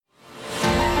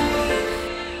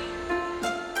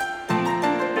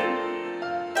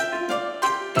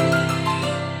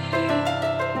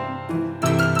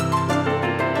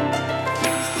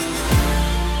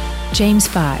James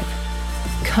 5.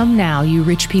 Come now, you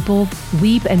rich people,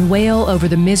 weep and wail over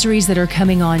the miseries that are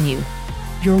coming on you.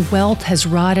 Your wealth has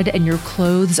rotted and your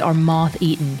clothes are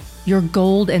moth-eaten. Your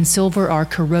gold and silver are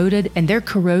corroded, and their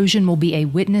corrosion will be a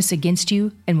witness against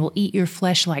you and will eat your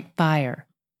flesh like fire.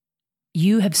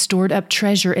 You have stored up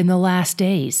treasure in the last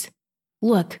days.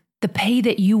 Look, the pay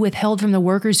that you withheld from the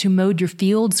workers who mowed your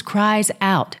fields cries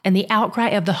out, and the outcry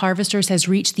of the harvesters has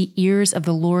reached the ears of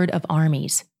the Lord of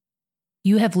armies.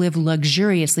 You have lived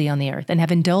luxuriously on the earth and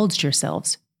have indulged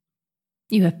yourselves.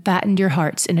 You have fattened your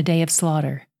hearts in a day of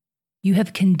slaughter. You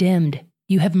have condemned,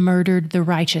 you have murdered the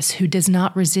righteous who does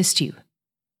not resist you.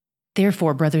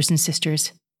 Therefore, brothers and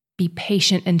sisters, be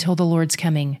patient until the Lord's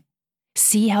coming.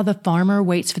 See how the farmer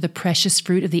waits for the precious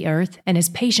fruit of the earth and is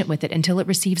patient with it until it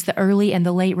receives the early and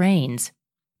the late rains.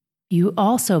 You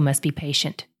also must be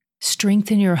patient.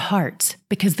 Strengthen your hearts,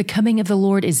 because the coming of the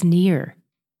Lord is near.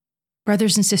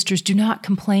 Brothers and sisters, do not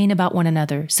complain about one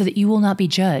another, so that you will not be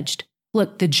judged.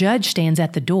 Look, the judge stands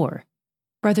at the door.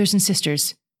 Brothers and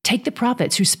sisters, take the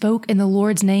prophets who spoke in the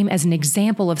Lord's name as an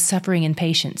example of suffering and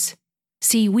patience.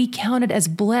 See, we counted as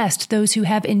blessed those who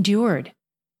have endured.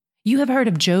 You have heard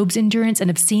of Job's endurance and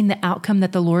have seen the outcome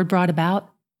that the Lord brought about.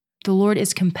 The Lord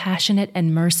is compassionate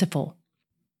and merciful.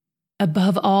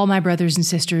 Above all, my brothers and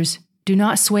sisters, do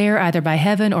not swear either by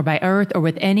heaven or by earth or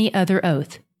with any other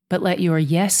oath, but let your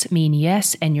yes mean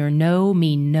yes and your no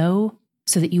mean no,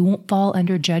 so that you won't fall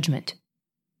under judgment.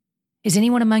 Is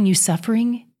anyone among you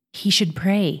suffering? He should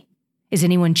pray. Is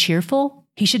anyone cheerful?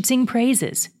 He should sing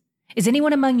praises. Is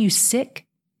anyone among you sick?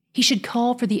 He should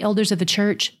call for the elders of the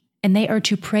church, and they are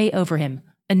to pray over him,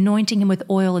 anointing him with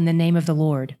oil in the name of the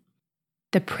Lord.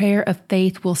 The prayer of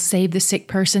faith will save the sick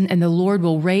person, and the Lord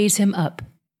will raise him up.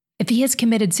 If he has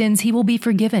committed sins, he will be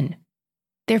forgiven.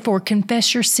 Therefore,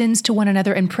 confess your sins to one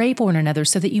another and pray for one another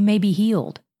so that you may be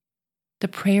healed. The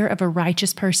prayer of a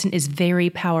righteous person is very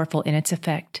powerful in its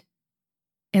effect.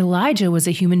 Elijah was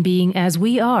a human being as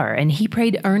we are, and he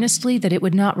prayed earnestly that it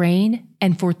would not rain,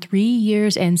 and for 3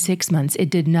 years and 6 months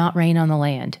it did not rain on the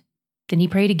land. Then he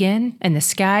prayed again, and the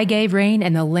sky gave rain,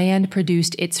 and the land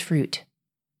produced its fruit.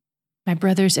 My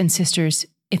brothers and sisters,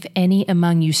 if any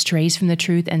among you strays from the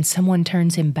truth and someone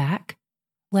turns him back,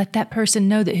 let that person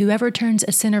know that whoever turns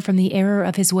a sinner from the error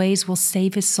of his ways will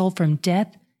save his soul from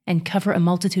death and cover a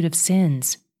multitude of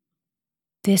sins.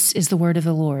 This is the word of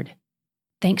the Lord.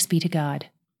 Thanks be to God.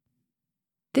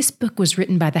 This book was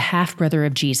written by the half-brother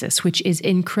of Jesus, which is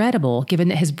incredible given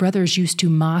that his brothers used to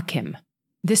mock him.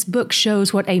 This book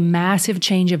shows what a massive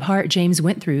change of heart James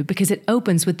went through because it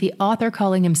opens with the author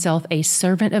calling himself a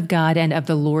servant of God and of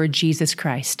the Lord Jesus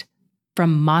Christ,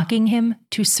 from mocking him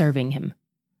to serving him.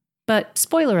 But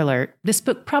spoiler alert, this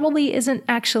book probably isn't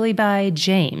actually by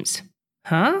James.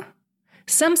 Huh?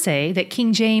 Some say that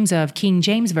King James of King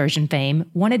James Version fame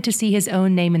wanted to see his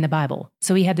own name in the Bible,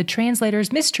 so he had the translators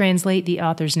mistranslate the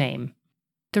author's name.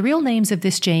 The real names of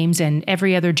this James and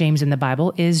every other James in the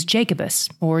Bible is Jacobus,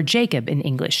 or Jacob in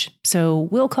English, so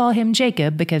we'll call him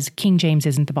Jacob because King James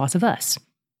isn't the boss of us.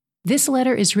 This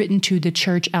letter is written to the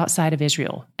church outside of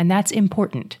Israel, and that's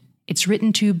important. It's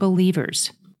written to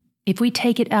believers. If we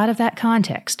take it out of that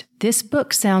context, this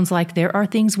book sounds like there are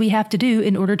things we have to do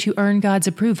in order to earn God's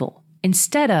approval,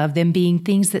 instead of them being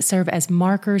things that serve as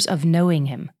markers of knowing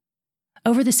Him.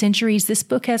 Over the centuries, this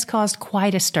book has caused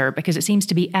quite a stir because it seems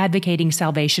to be advocating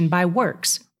salvation by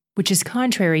works, which is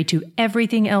contrary to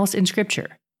everything else in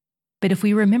Scripture. But if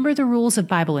we remember the rules of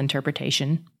Bible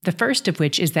interpretation, the first of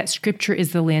which is that Scripture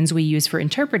is the lens we use for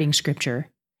interpreting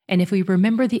Scripture, and if we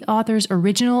remember the author's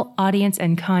original audience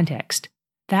and context,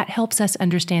 that helps us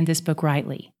understand this book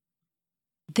rightly.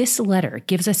 This letter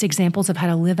gives us examples of how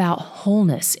to live out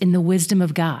wholeness in the wisdom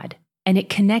of God, and it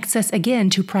connects us again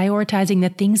to prioritizing the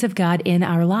things of God in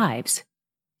our lives.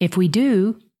 If we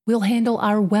do, we'll handle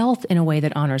our wealth in a way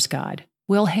that honors God.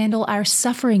 We'll handle our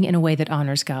suffering in a way that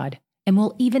honors God. And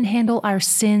we'll even handle our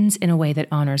sins in a way that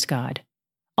honors God.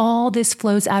 All this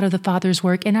flows out of the Father's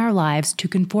work in our lives to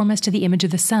conform us to the image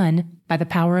of the Son by the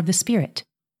power of the Spirit.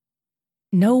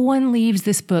 No one leaves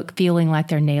this book feeling like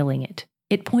they're nailing it.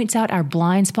 It points out our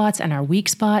blind spots and our weak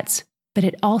spots, but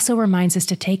it also reminds us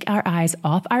to take our eyes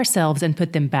off ourselves and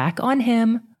put them back on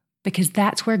Him, because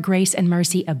that's where grace and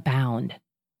mercy abound.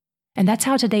 And that's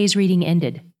how today's reading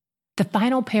ended. The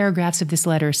final paragraphs of this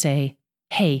letter say,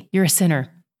 "Hey, you're a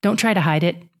sinner. Don't try to hide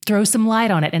it. Throw some light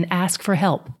on it and ask for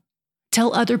help.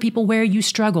 Tell other people where you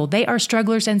struggle. They are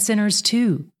strugglers and sinners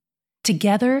too.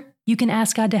 Together, you can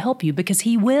ask God to help you because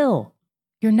He will.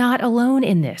 You're not alone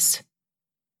in this."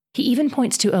 He even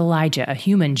points to Elijah, a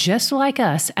human just like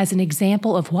us, as an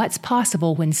example of what's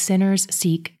possible when sinners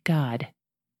seek God.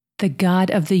 The God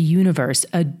of the universe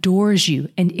adores you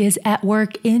and is at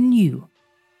work in you.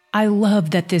 I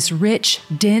love that this rich,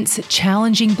 dense,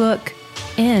 challenging book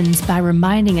ends by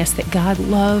reminding us that God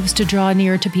loves to draw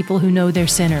near to people who know they're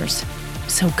sinners.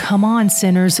 So come on,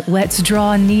 sinners, let's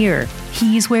draw near.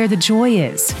 He's where the joy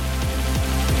is.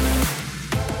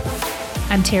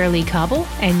 I'm Tara Lee Cobble,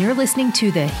 and you're listening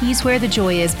to the He's Where the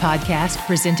Joy Is podcast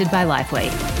presented by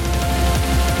Lifeway.